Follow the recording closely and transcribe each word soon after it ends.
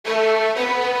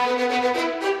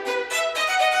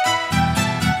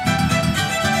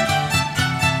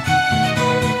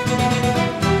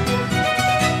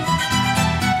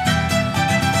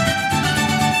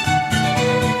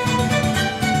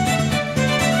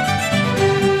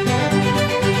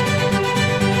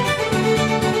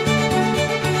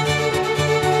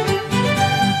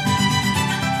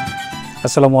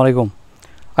আসসালামু আলাইকুম।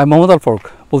 আমি মোহাম্মদ আল-ফারুক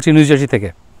বলছি নিউ জার্সি থেকে।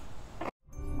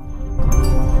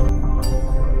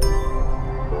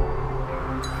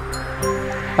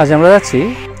 আজ আমরা যাচ্ছি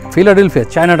ফিলাডেলফিয়া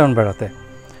চায়নাটাউন বেড়াতে।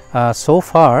 সো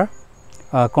ফার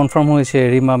কনফার্ম হয়েছে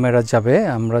রিমা মেরাজ যাবে,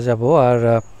 আমরা যাব, আর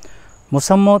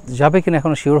মোসাম্মদ যাবে কিনা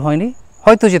এখনও শিওর হয়নি,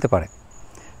 হয়তো যেতে পারে।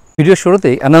 ভিডিও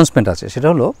শুরুতেই অ্যানাউন্সমেন্ট আছে, সেটা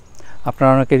হলো আপনারা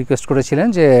অনেকে রিকোয়েস্ট করেছিলেন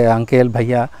যে আঙ্কেল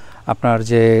ভাইয়া আপনার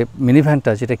যে মিনি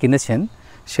ভ্যানটা যেটা কিনেছেন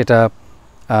সেটা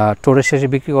টোরের শেষে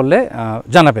বিক্রি করলে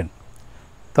জানাবেন।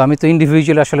 তো আমি তো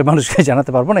ইন্ডিভিজুয়ালি আসলে মানুষকে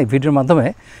জানাতে পারবো না, এই ভিডিওর মাধ্যমে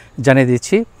জানিয়ে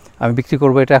দিচ্ছি আমি বিক্রি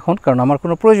করবো এটা এখন, কারণ আমার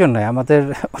কোনো প্রয়োজন নাই, আমাদের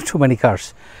টু মেনি কার্স।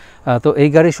 তো এই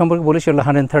গাড়ি সম্পর্কে বলেছি হলো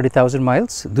 130,000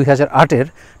 মাইলস, 2008-এর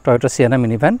টয়োটা সিয়ানা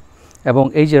মিনি ভ্যান। এবং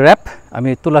এই যে র্যাপ আমি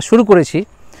তোলা শুরু করেছি,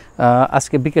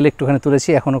 আজকে বিকেলে একটুখানি তুলেছি,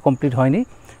 এখনও কমপ্লিট হয়নি।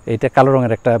 এইটা কালো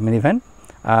রঙের একটা মিনি ভ্যান,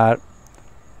 আর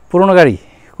পুরনো গাড়ি,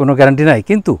 কোনো গ্যারান্টি নাই,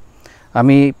 কিন্তু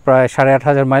আমি প্রায়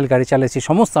 8,500 মাইল গাড়ি চালিয়েছি,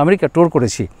 সমস্ত আমেরিকা ট্যুর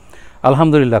করেছি,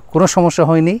 আলহামদুলিল্লাহ কোনো সমস্যা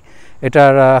হয়নি।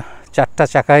 এটার 4টা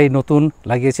চাকাই নতুন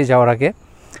লাগিয়েছি যাওয়ার আগে,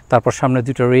 তারপর সামনে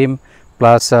 2টা রিম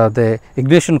প্লাস দ্য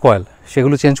ইগনিশন কয়েল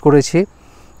সেগুলো চেঞ্জ করেছি,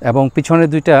 এবং পিছনে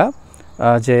 2টা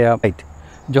যে লাইট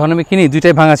যখন আমি কিনি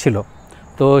 2টাই ভাঙা ছিল,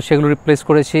 তো সেগুলো রিপ্লেস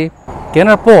করেছি।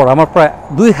 কেনার পর আমার প্রায়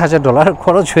 $2,000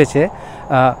 খরচ হয়েছে,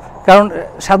 কারণ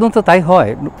সাধারণত তাই হয়,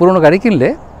 পুরনো গাড়ি কিনলে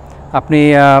আপনি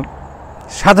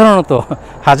সাধারণত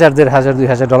 $1,000, $1,500,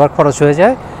 $2,000 খরচ হয়ে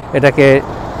যায় এটাকে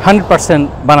 100%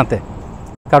 বানাতে,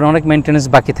 কারণ অনেক মেনটেন্যান্স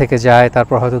বাকি থেকে যায়,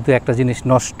 তারপর হয়তো 2-1টা জিনিস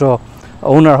নষ্ট,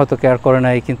 ওনার হয়তো কেয়ার করে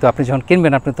নাই, কিন্তু আপনি যখন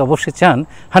কিনবেন আপনি তো অবশ্যই চান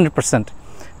 100%।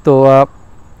 তো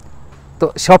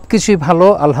সব কিছুই ভালো,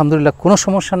 আলহামদুলিল্লাহ কোনো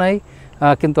সমস্যা নাই।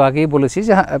 কিন্তু আগেই বলেছি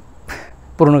যে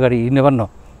পুরনো গাড়ি নেবার ন,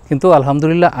 কিন্তু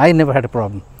আলহামদুলিল্লাহ I never had a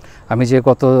problem. আমি যে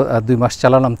গত 2 মাস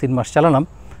চালালাম, 3 মাস চালালাম,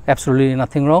 অ্যাবসলিউটলি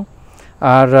নাথিং রং।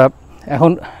 আর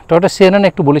এখন টয়োটা সিয়ানা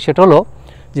একটু বলি, সেটা হলো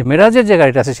যে মেরাজের যে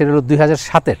গাড়িটা আছে সেটা হলো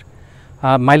 2007-এর,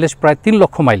 মাইলেজ প্রায় 3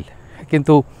 লক্ষ মাইল,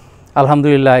 কিন্তু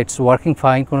আলহামদুলিল্লাহ ইটস ওয়ার্কিং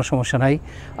ফাইন, কোনো সমস্যা নাই।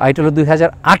 আর এটা হলো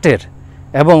 2008-এর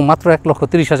এবং মাত্র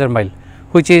 1,30,000 মাইল,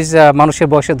 হুইচ ইজ মানুষের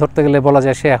বয়সে ধরতে গেলে বলা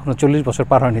যায় সে এখনও 40 বছর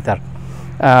পার হয়নি, তার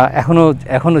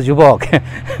এখনও যুবক।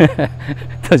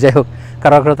 তো যাই হোক,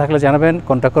 কারো আগ্রহ থাকলে জানাবেন,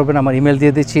 কন্ট্যাক্ট করবেন, আমার ইমেল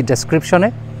দিয়ে দিচ্ছি ডেসক্রিপশনে,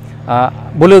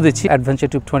 বলেও দিচ্ছি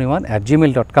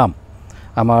adventuretube21@gmail.com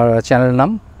আমার চ্যানেলের নাম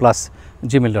প্লাস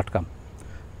gmail.com।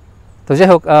 তো যাই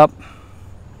হোক,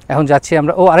 এখন যাচ্ছি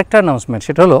আমরা। আরেকটা অ্যানাউন্সমেন্ট,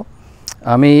 সেটা হলো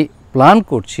আমি প্ল্যান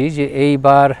করছি যে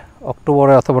এইবার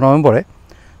অক্টোবরে অথবা নভেম্বরে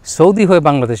সৌদি হয়ে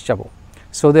বাংলাদেশ যাব।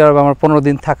 সৌদি আরবে আমার 15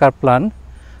 দিন থাকার প্ল্যান,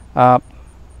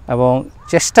 এবং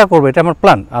চেষ্টা করবো, এটা আমার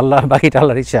প্ল্যান, বাকিটা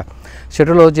আল্লাহর ইচ্ছা। সেটা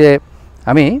হলো যে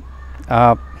আমি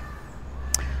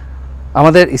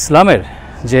আমাদের ইসলামের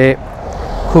যে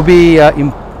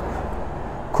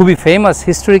খুবই ফেমাস,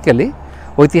 হিস্টোরিক্যালি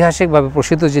ঐতিহাসিকভাবে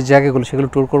প্রসিদ্ধ যে জায়গাগুলো সেগুলো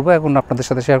ট্যুর করবো এবং আপনাদের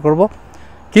সাথে শেয়ার করব।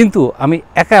 কিন্তু আমি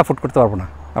একা অ্যাফোর্ড করতে পারবো না,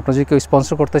 আপনারা যদি কেউ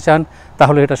স্পন্সর করতে চান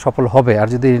তাহলে এটা সফল হবে, আর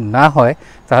যদি না হয়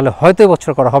তাহলে হয়তো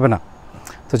এবছর করা হবে না।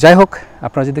 তো যাই হোক,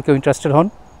 আপনারা যদি কেউ ইন্টারেস্টেড হন,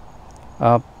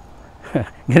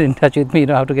 get in touch with me, you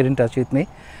know how to get in touch with me.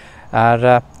 আর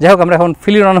যাই হোক, আমরা এখন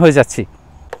ফিলি রান হয়ে যাচ্ছি।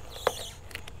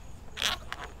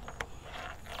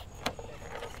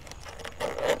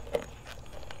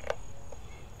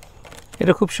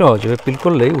 এটা খুব সহজ, এবার পিল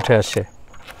করলেই উঠে আসে।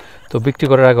 তো বিক্রি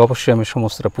করার আগে অবশ্যই আমি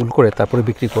সমস্তটা পুল করে তারপরে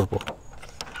বিক্রি করব,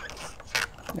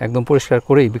 একদম পরিষ্কার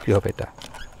করেই বিক্রি হবে এটা।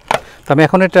 তো আমি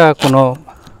এখন এটা কোনো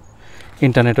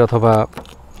ইন্টারনেটে অথবা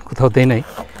কোথাও দেই নাই,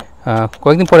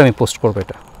 কয়েকদিন পরে আমি পোস্ট করবো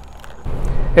এটা।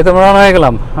 এই তো আমরা রান্না হয়ে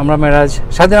গেলাম, আমরা মেরাজ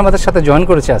স্বাধীন আমাদের সাথে জয়েন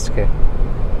করেছে আজকে।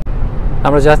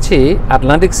 আমরা যাচ্ছি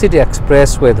আটলান্টিক সিটি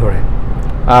এক্সপ্রেসওয়ে ধরে,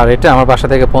 আর এটা আমার বাসা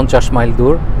থেকে 50 মাইল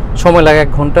দূর, সময় লাগে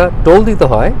 1 ঘন্টা, টোল দিতে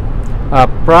হয়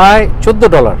প্রায়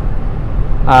 $14,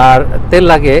 আর তেল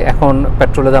লাগে, এখন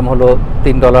পেট্রোলের দাম হলো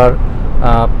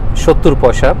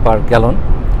 $3.70 পার গ্যালন,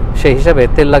 সেই হিসাবে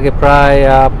তেল লাগে প্রায়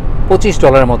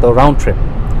 $25 মতো রাউন্ড ট্রিপ।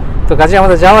 তো কাজে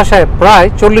আমাদের যাওয়া আসায় প্রায়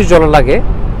 $40 লাগে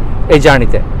এই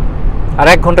জার্নিতে, আর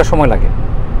 1 ঘন্টা সময় লাগে।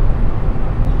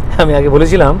 আমি আগে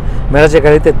বলেছিলাম মেরাজের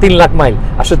গাড়িতে 3 লাখ মাইল,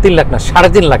 আসলে 3 লাখ না,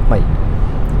 3.5 লাখ মাইল,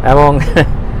 এবং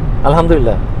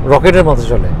আলহামদুলিল্লাহ রকেটের মতো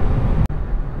চলে।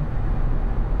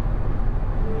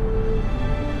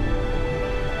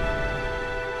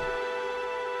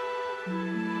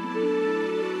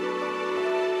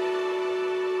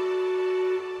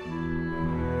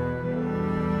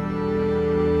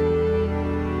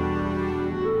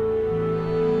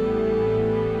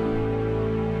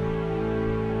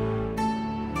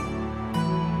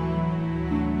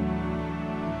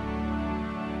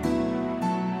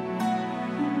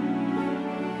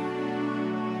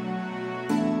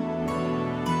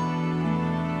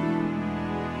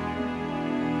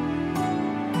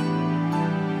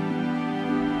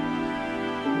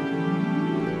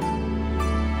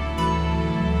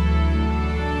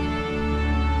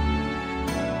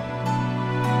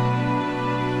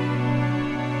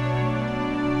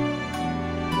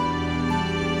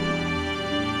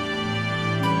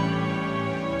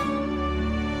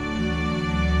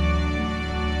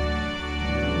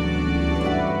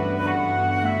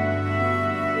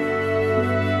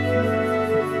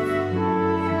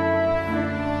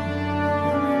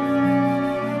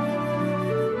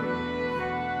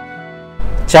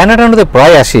 চায়নাটাউনে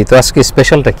প্রায় আসি, তো আজকে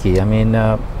স্পেশালটা কি, আই মিন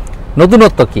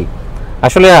নতুনত্ব কি?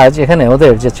 আসলে আজ এখানে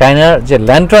ওদের যে চায়নার যে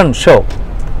ল্যান্টার্ন শো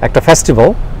একটা ফেস্টিভ্যাল,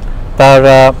 তার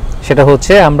সেটা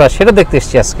হচ্ছে, আমরা সেটা দেখতে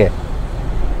এসেছি আজকে।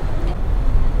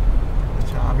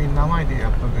 আমি নামাই দিই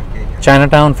আপনাদেরকে।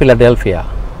 Chinatown, Philadelphia.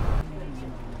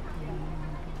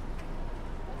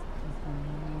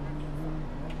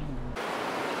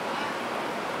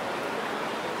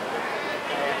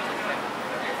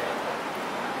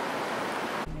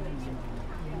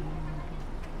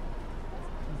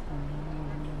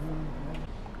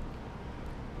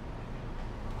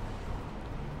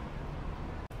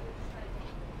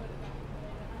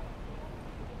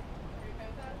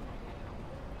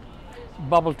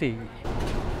 বাবল টি।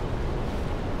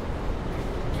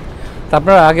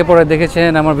 আপনারা আগে পরে দেখেছেন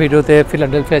আমার ভিডিওতে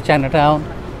ফিলাডেলফিয়া চায়নাটাউন।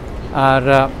 আর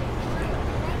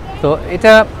তো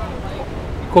এটা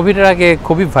কোভিডের আগে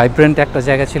খুবই ভাইব্রেন্ট একটা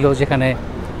জায়গা ছিল, যেখানে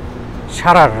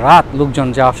সারা রাত লোকজন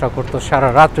যাওয়া আসা করতো, সারা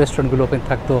রাত রেস্টুরেন্টগুলো ওপেন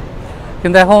থাকতো।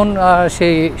 কিন্তু এখন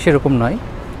সেরকম নয়।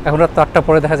 এখন রাত 8টার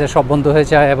পরে দেখা যায় সব বন্ধ হয়ে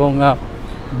যায়, এবং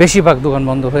বেশিরভাগ দোকান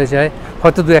বন্ধ হয়ে যায়,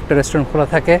 হয়তো দু একটা রেস্টুরেন্ট খোলা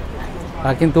থাকে।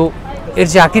 কিন্তু এর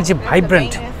যে আগের যে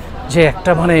ভাইব্রেন্ট, যে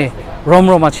একটা মানে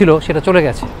রমরমা ছিল, সেটা চলে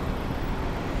গেছে।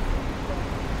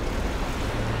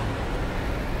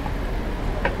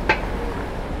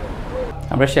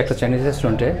 আমরা এসে একটা চাইনিজ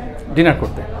রেস্টুরেন্টে ডিনার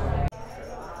করতে।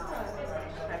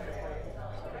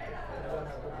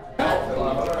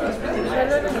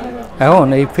 এখন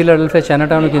এই ফিলাডেলফিয়া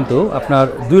চায়নাটাউনে কিন্তু আপনার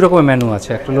দুই রকমের মেনু আছে।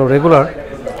 একটা হলো রেগুলার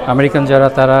আমেরিকান যারা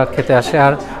তারা খেতে আসে,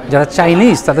 আর যারা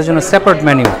চাইনিজ তাদের জন্য সেপারেট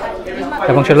মেনু,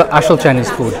 এবং সেগুলো আসল চাইনিজ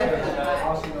ফুড।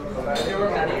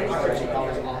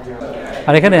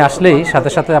 আর এখানে আসলেই সাথে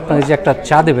সাথে আপনাকে যে একটা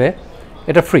চা দেবে,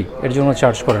 এটা ফ্রি, এর জন্য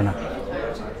চার্জ করে না।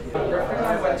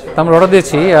 আমরা অর্ডার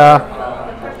দিয়েছি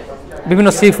বিভিন্ন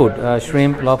সি ফুড,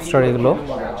 শ্রিম্প, লবস্টার এগুলো,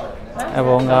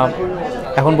 এবং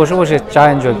এখন বসে বসে চা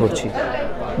এনজয় করছি,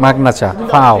 মাগনা চা,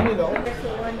 ফাও।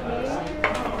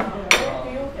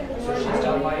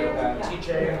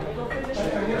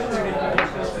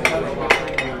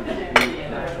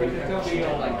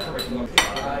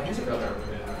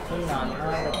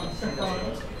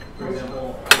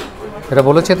 এটা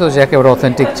বলেছে তো যে একেবারে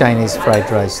অথেন্টিক চাইনিজ ফ্রাইড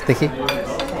রাইস। দেখি,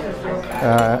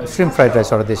 শ্রিম্প ফ্রাইড রাইস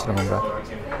অর্ডার দিয়েছিলাম আমরা।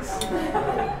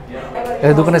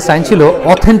 এই দোকানের সাইন ছিল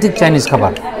অথেন্টিক চাইনিজ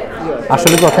খাবার।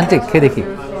 আসলে কি অথেন্টিক? খেয়ে দেখি।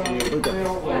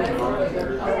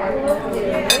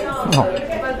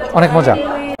 অনেক মজা।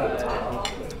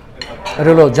 এটা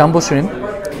হলো jumbo shrimp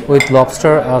with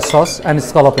lobster sauce and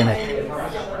স্কলপ in it,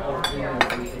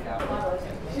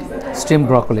 steam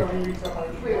broccoli.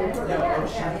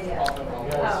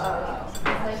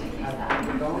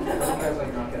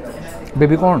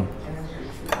 Baby corn,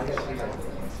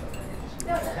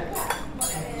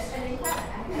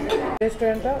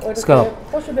 স্কলপ,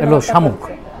 এগুলো শামুক।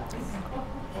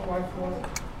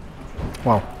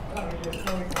 ওয়াও,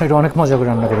 এটা অনেক মজা করে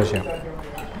রান্না করেছে।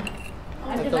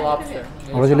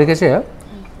 ওরা যে লিখেছে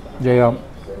যে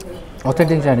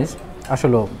অথেন্টিক চাইনিজ,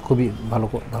 আসলে খুবই ভালো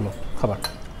ভালো খাবার।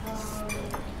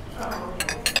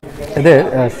 এদের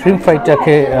শ্রিম্প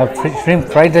ফ্রাইডটাকে, শ্রিম্প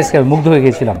ফ্রাইড রাইসকে আমি মুগ্ধ হয়ে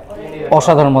গিয়েছিলাম,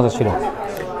 অসাধারণ মজা ছিল।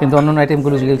 কিন্তু অন্যান্য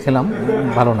আইটেমগুলো যেগুলো খেলাম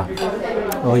ভালো না।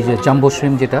 ওই যে জাম্বো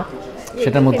শ্রিম্প যেটা,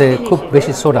 সেটার মধ্যে খুব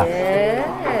বেশি সোডা,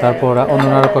 তারপর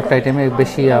অন্যান্য আরও কয়েকটা আইটেমে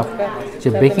বেশি যে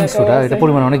বেকিং সোডা, এটা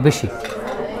পরিমাণ অনেক বেশি,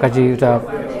 কাজে এটা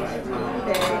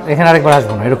এখানে আরেকবার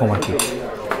আসবো না, এরকম আর কি।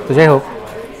 তো যাই হোক,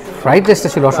 ফ্রাইড রাইসটা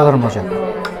ছিল অসাধারণ মজা।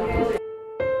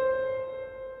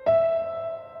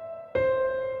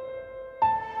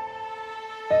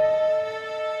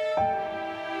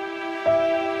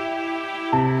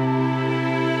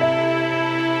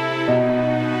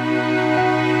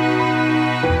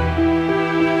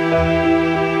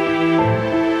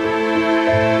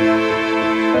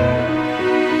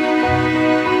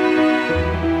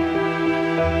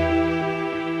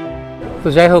 তো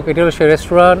যাই হোক, এটা হলো সে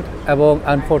রেস্টুরেন্ট, এবং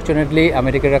আনফর্চুনেটলি আমি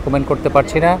এটাকে রেকমেন্ড করতে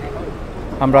পারছি না।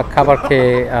 আমরা খাবার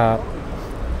খেয়ে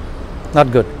নট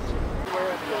গুড।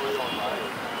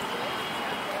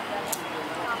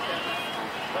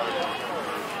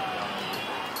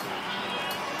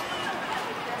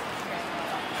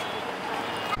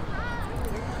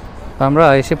 আমরা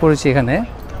এসে পড়েছি এখানে,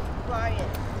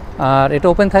 আর এটা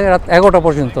ওপেন থাকে রাত 11টা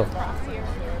পর্যন্ত।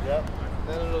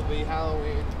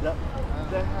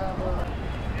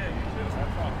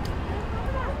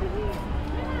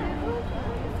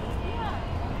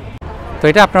 তো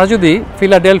এটা আপনারা যদি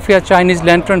ফিলাডেলফিয়া চাইনিজ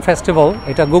ল্যান্টার্ন ফেস্টিভ্যাল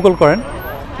এটা গুগল করেন,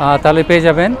 তাহলে পেয়ে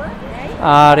যাবেন।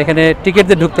 আর এখানে টিকিট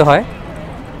দিয়ে ঢুকতে হয়,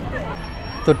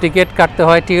 তো টিকিট কাটতে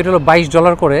হয়। টিকিট হলো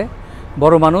 $22 করে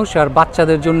বড় মানুষ, আর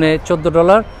বাচ্চাদের জন্য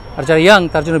 $14, আর যারা ইয়াং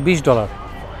তার জন্য $20।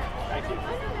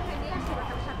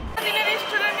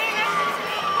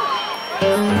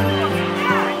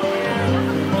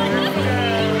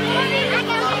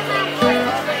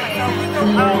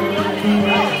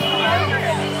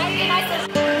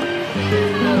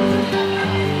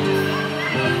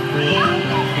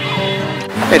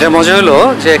 এটা মজা হলো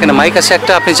যে এখানে মাইক আছে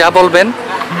একটা, আপনি যা বলবেন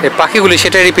এই পাখিগুলি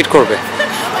সেটাই রিপিট করবে।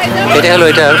 এটা হলো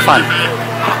এটার ফান।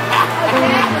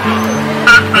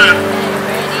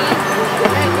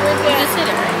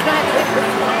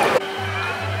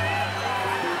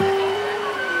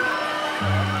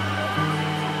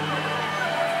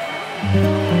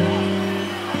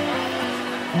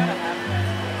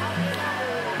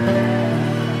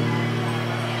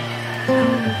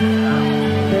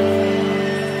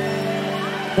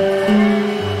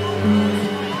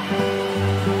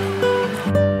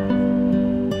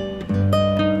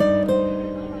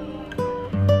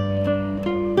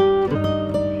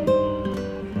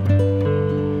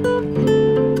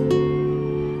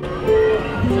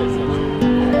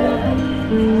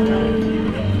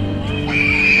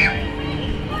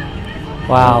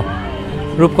 ওয়াও,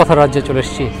 রূপকথা রাজ্যে চলে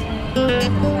এসেছি।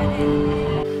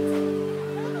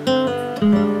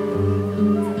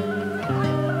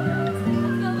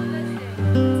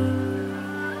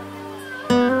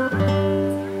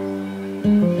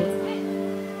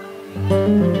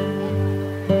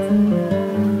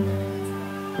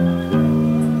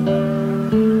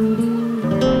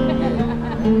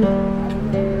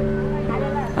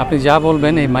 আপনি যা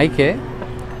বলবেন এই মাইকে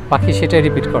পাখি সেটাই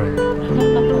রিপিট করে।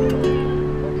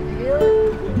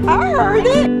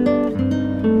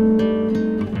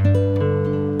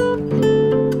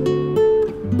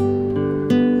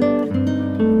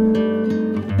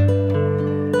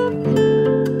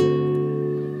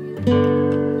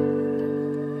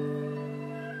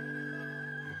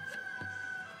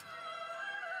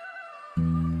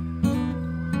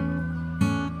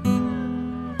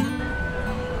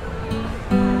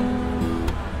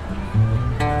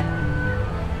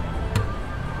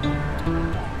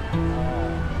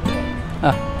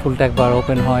 ফুলটা একবার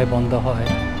ওপেন হয়, বন্ধ হয়,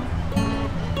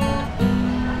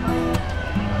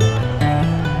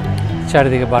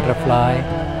 চারিদিকে বাটারফ্লাই,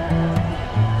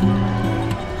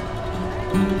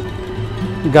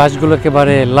 গাছগুলো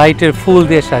একেবারে লাইটের ফুল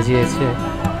দিয়ে সাজিয়েছে।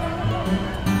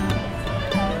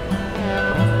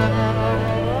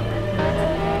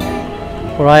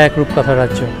 প্রায় এক রূপকথা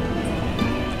রাজ্য।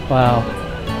 ওয়াও,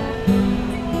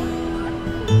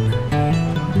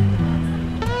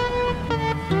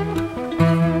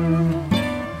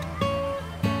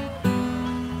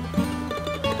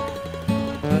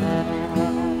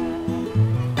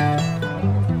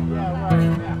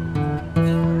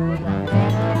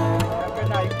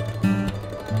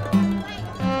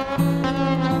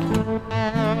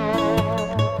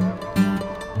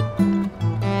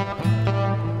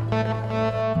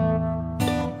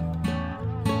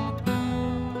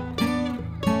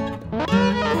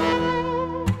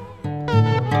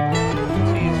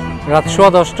 রাত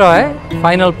 10:15টায়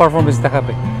ফাইনাল পারফরমেন্স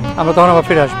দেখাবে, আমরা তখন আবার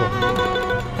ফিরে আসবো।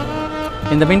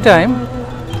 ইন দ্য মিন টাইম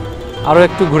আরও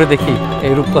একটু ঘুরে দেখি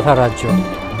এই রূপকথা রাজ্য।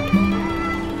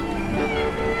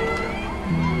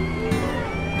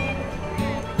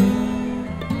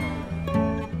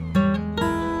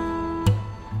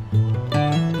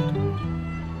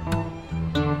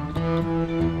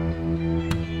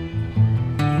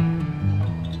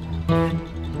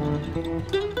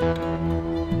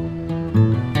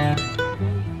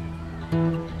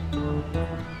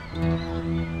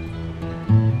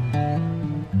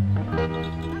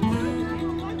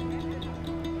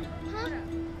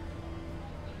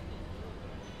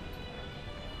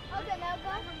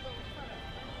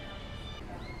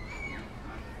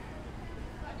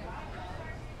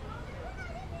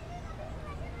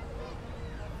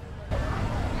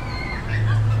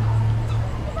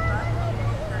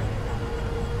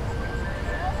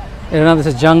 এর নাম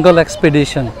হচ্ছে জঙ্গল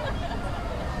এক্সপেডিশন।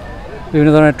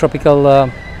 বিভিন্ন ধরনের ট্রপিক্যাল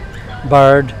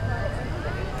বার্ড,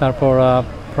 তারপর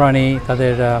প্রাণী,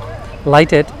 তাদের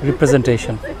লাইটেড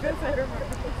রিপ্রেজেন্টেশন।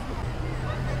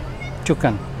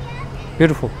 চুকান,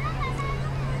 বিউটিফুল।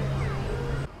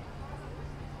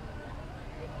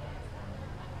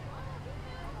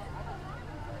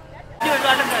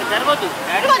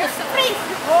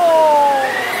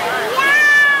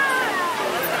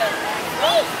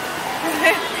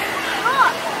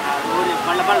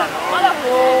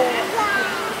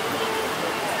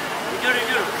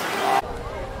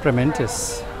 Tremendous.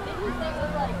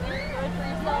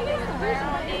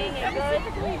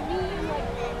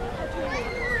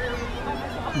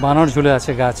 বানর ঝুলে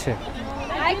আছে গাছে।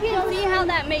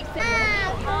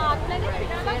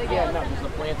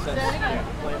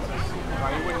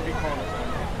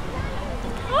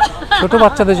 ছোট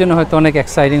বাচ্চাদের জন্য হয়তো অনেক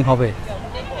এক্সাইটিং হবে।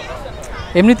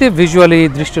 এমনিতে ভিজুয়ালি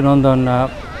দৃষ্টিনন্দন,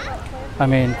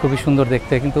 খুবই সুন্দর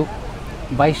দেখতে, কিন্তু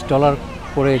 $22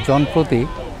 করে জন প্রতি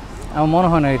আমার মনে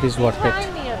হয় না ইট ইজ ওয়ার্থ ইট।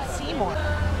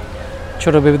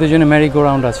 ছোট বেবিদের জন্য ম্যারি গো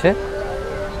রাউন্ড আছে।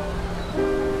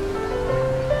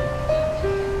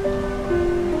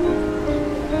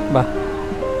 বাহ,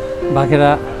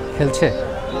 বাঘেরা খেলছে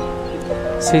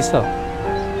সিস,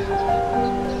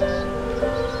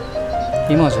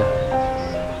 কি মজা।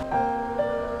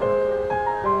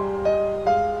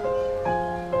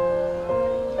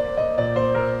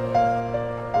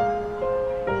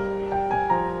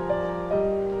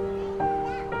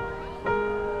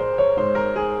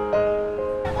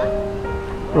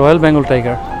 Royal Bengal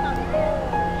tiger.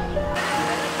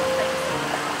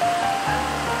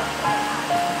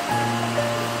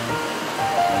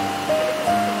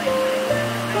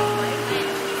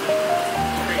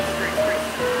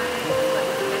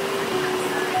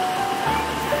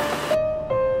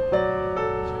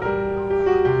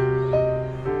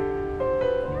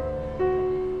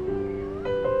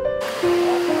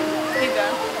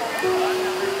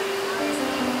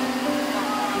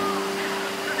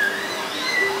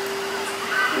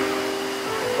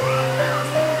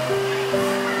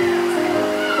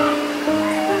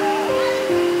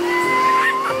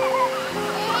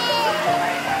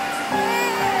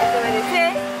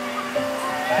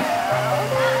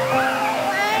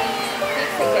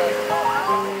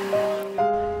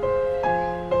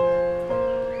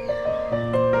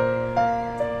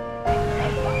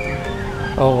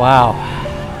 ও ওয়াও,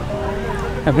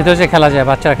 ভিতরে যে খেলা যায়,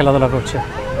 বাচ্চারা খেলাধুলা করছে,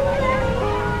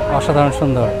 অসাধারণ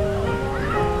সুন্দর।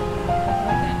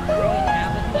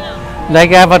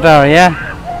 Like Avatar, yeah,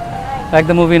 like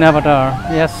the movie in Avatar,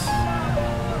 yes.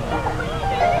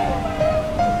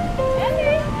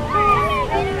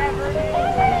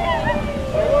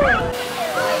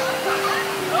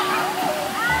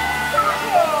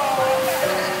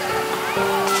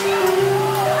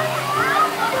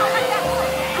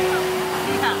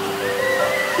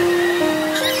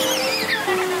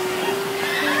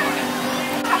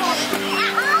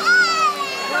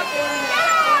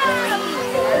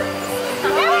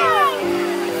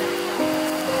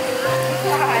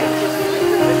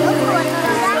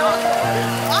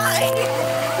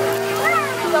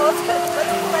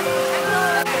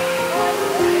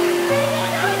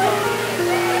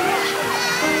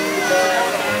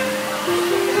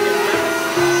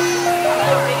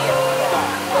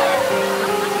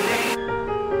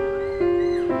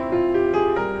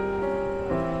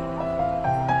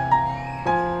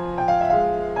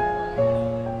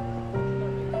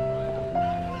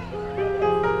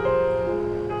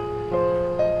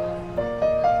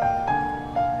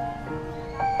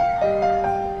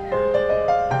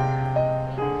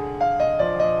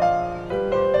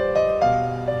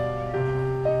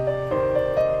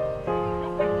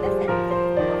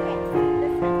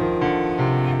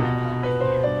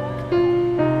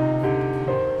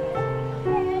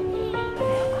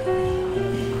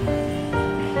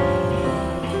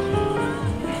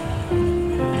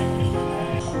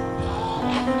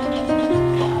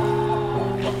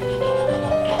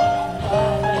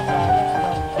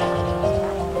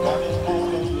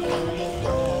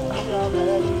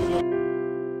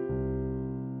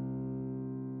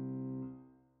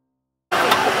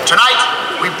 Tonight,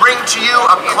 we bring to you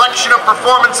a collection of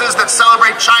performances that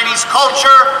celebrate Chinese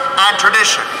culture and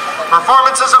tradition.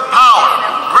 Performances of power,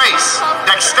 grace,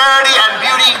 dexterity, and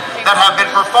beauty that have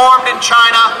been performed in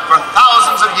China for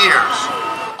thousands of years.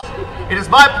 It is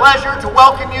my pleasure to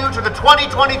welcome you to the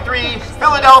 2023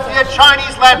 Philadelphia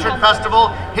Chinese Lantern Festival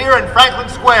here in Franklin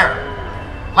Square.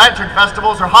 Lantern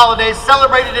festivals are holidays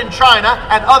celebrated in China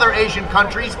and other Asian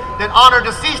countries that honor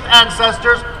deceased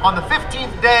ancestors on the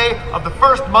 15th day of the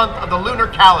first month of the lunar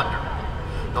calendar.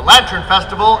 The Lantern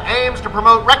Festival aims to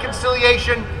promote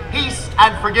reconciliation, peace,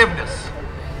 and forgiveness.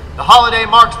 The holiday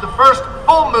marks the first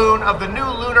full moon of the new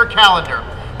lunar calendar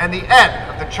and the end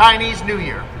of the Chinese New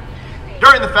Year.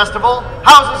 During the festival,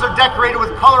 houses are decorated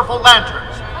with colorful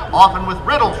lanterns, often with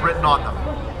riddles written on them.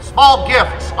 Small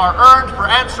gifts are earned for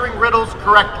answering riddles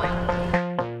correctly.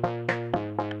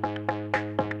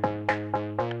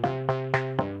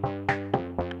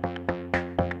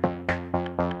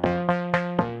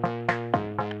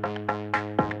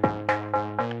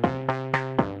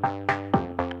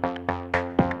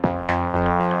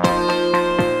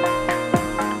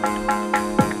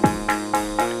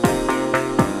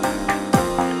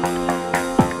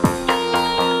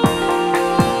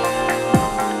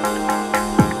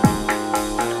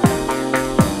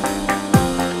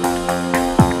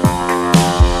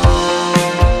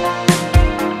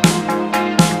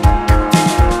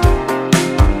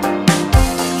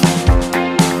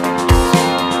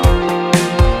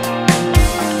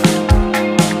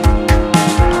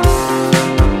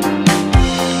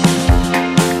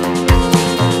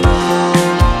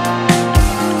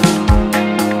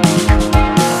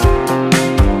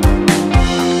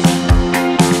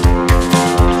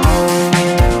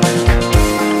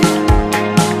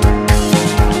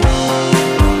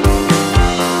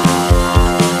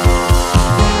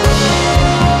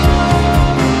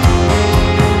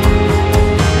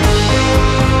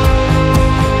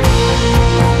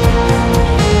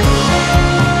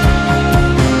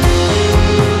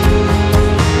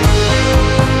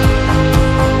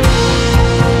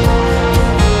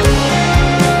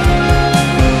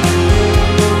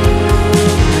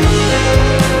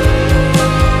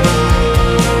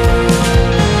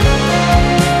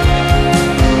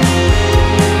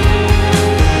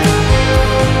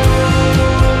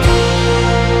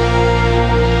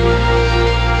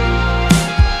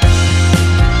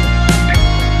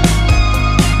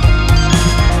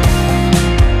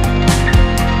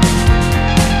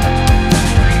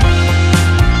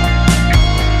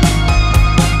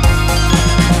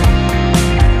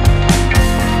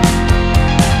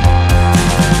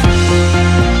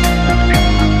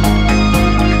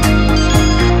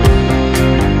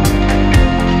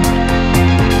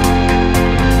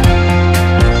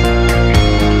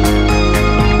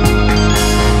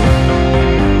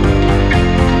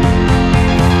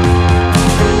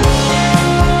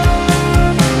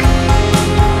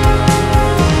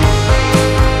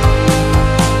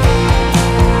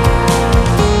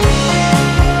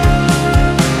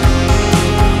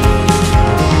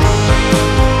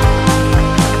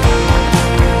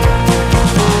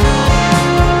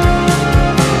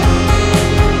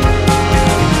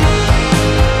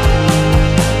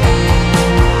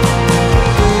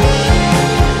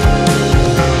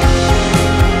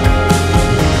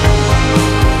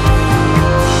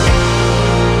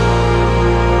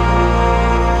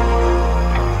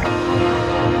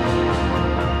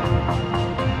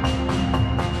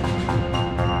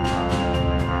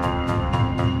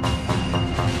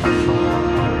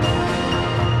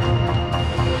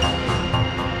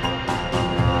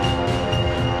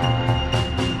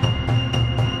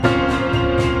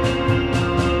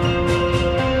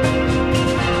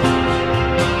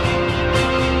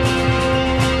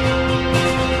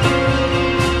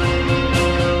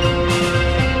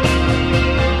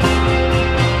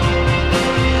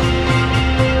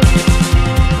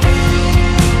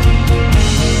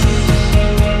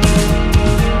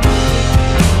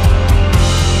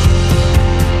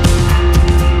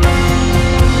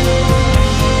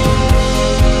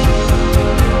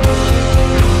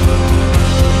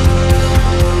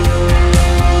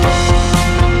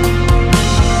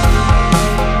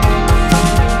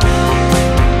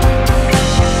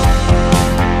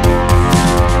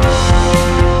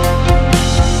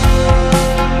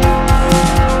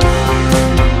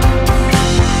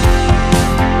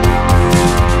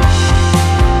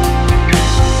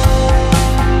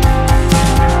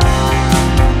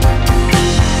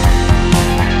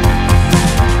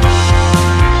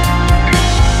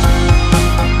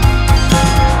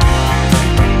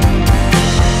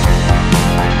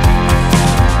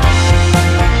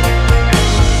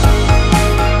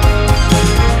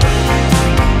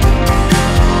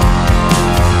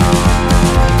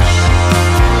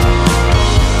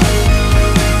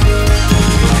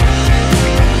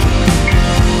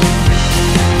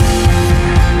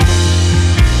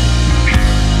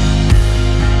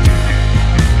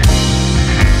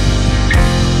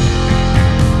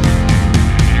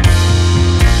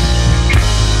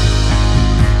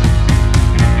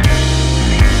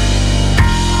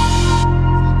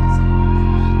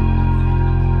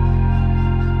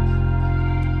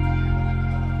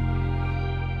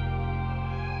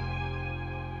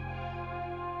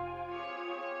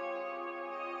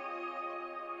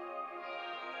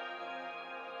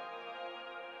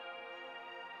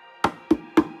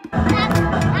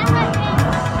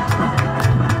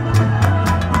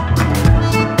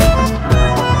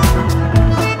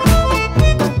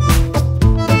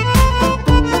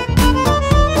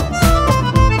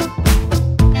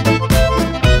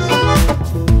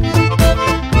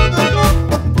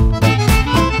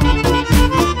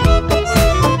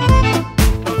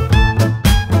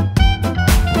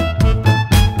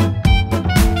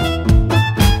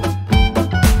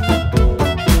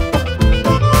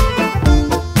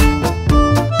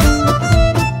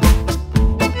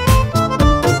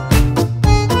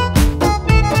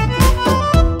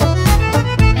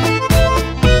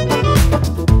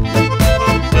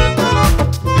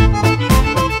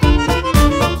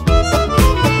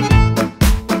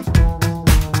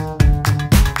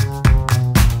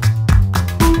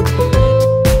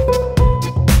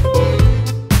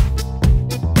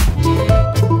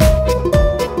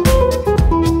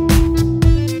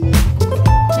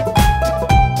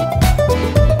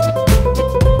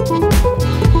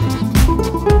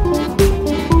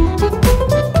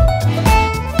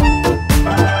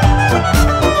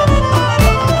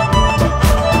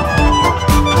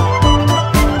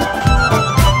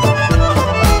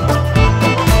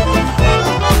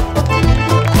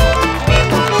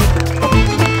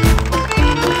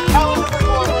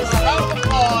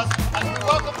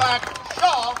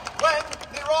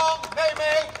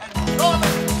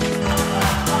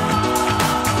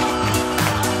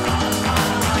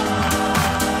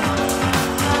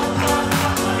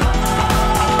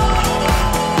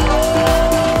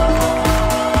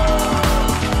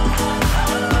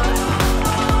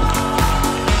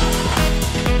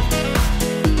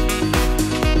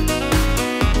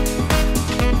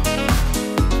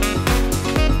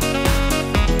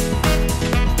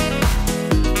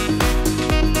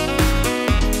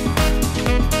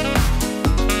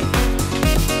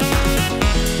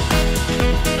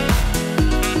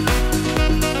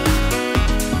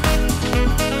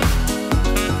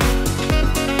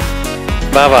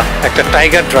 বাবা একটা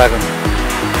tiger dragon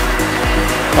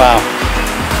wow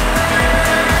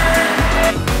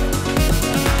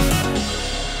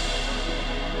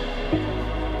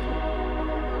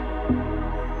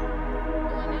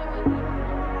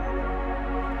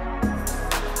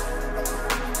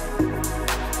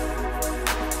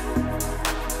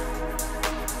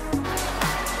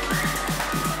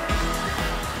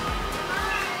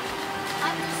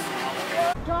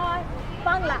Joy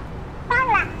Bangla.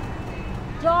 Bangla.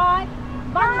 Joy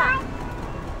Bangla.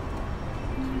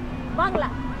 Bangla.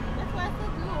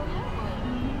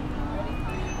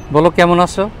 বলো কেমন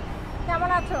আছো কেমন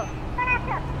আছো?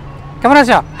 কেমন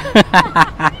আছো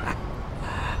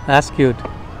That's cute.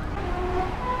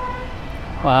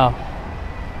 Wow.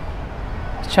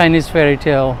 Chinese fairy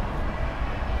tale.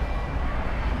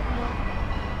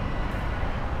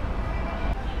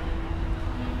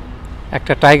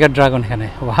 একটা টাইগার ড্রাগন এখানে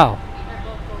wow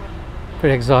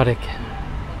very exotic.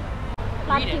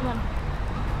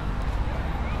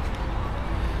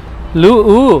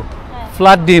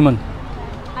 Flood demon.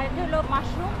 আর এটা হলো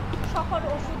মাশরুম, সকল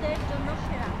ওষুধের জন্য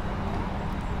সেরা।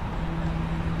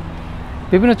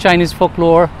 বিভিন্ন চাইনিজ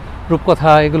ফোকলোর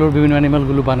রূপকথা এগুলোর বিভিন্ন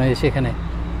অ্যানিমালগুলো বানায় সেখানে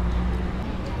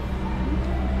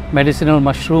মেডিসিনাল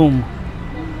মাশরুম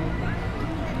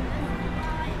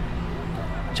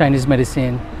চাইনিজ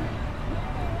মেডিসিন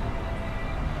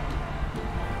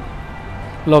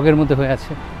লগের মধ্যে হয়ে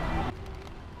আছে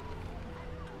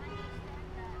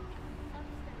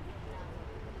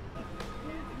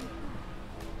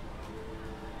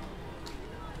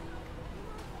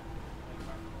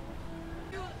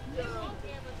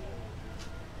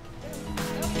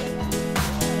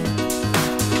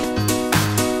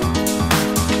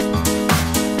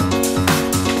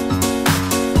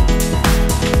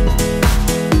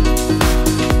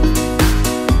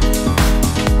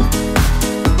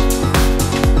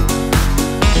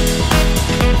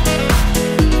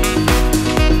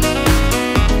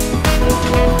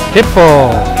হিপ্পো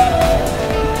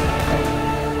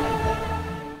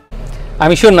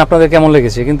আমি শুন আপনাদের কেমন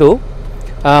লেগেছে কিন্তু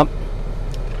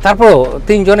তারপরও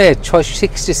তিনজনে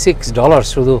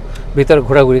 $66 শুধু ভিতরে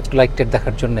ঘোরাঘুরি লাইটের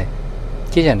দেখার জন্যে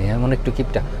কি জানি এমন একটু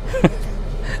কিপটা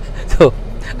তো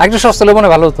একটু সস্তা হলে মনে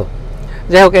ভালো হতো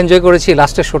যাই হোক এনজয় করেছি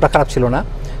লাস্টের শোটা খারাপ ছিল না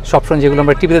সবসময় যেগুলো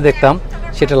আমরা টিভিতে দেখতাম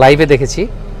সেটা লাইভে দেখেছি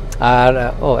আর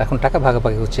এখন টাকা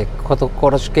ভাগাভাগি হচ্ছে কত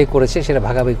খরচ কে করেছে সেটা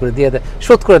ভাগাভাগি করে দিয়ে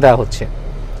শোধ করে দেওয়া হচ্ছে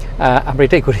আমরা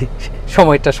এটাই করি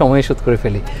সময়টা সময়ে শোধ করে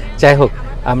ফেলি যাই হোক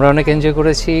আমরা অনেক এনজয়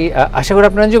করেছি আশা করি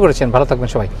আপনারা এনজয় করেছেন ভালো থাকবেন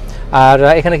সবাই আর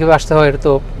এখানে কীভাবে আসতে হয় এটা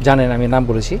তো জানেন আমি নাম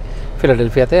বলেছি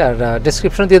ফিলাডেলফিয়াতে আর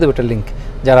ডেসক্রিপশনে দিয়ে দেবো একটা লিঙ্ক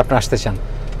যারা আপনারা আসতে চান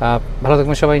ভালো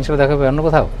থাকবেন সবাই ইনশাআল্লাহ দেখা হবে অন্য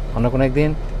কোথাও অন্য কোনো একদিন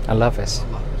আল্লাহ হাফেজ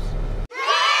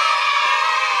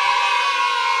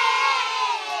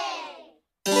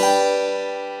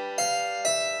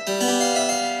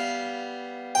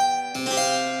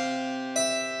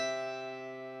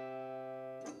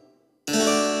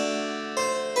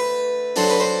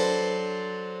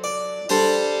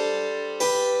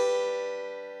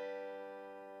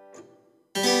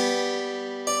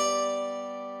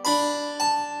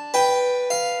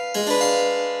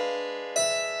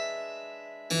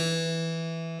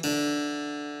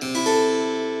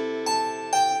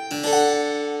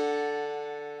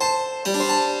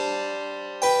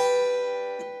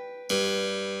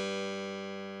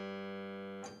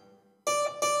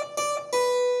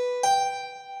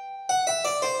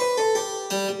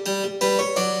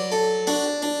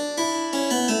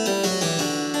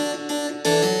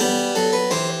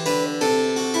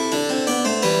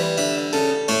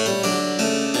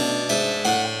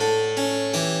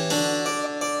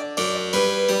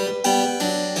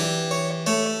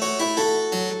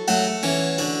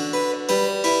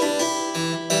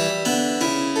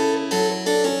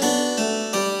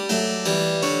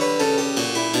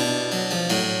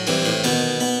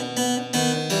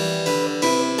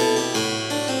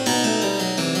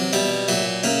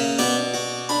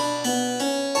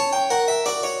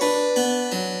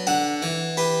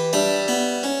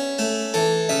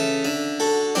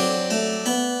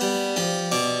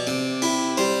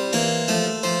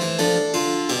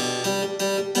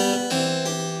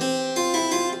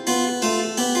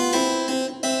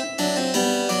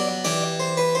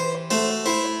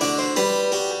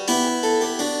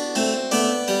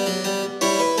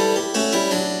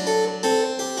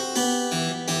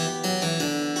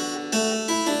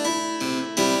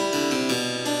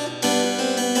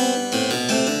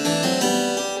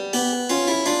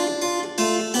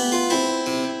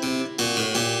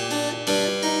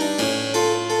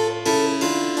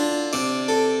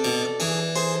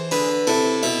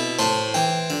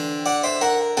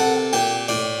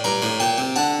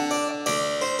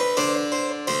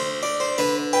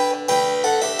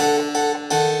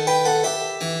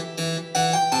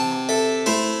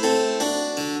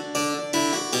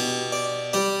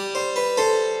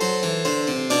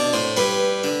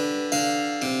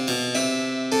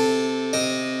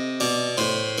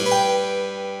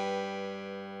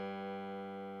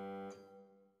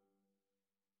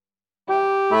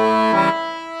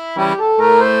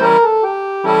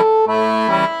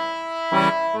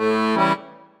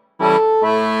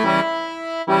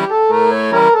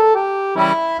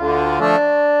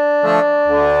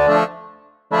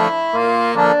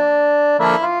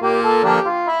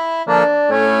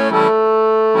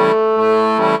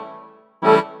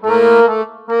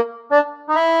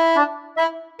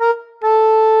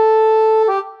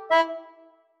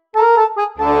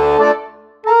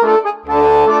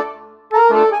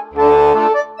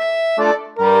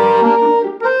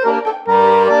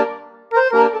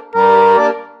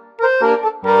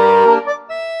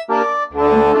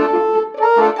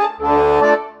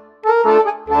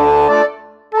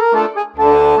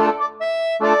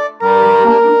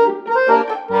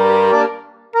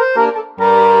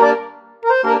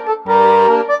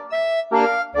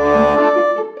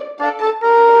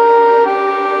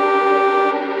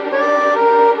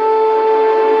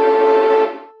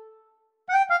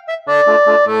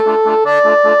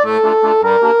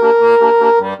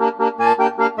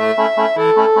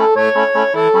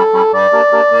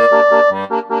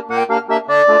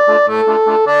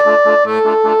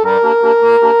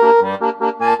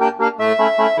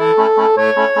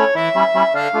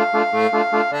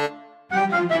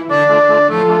Thank you.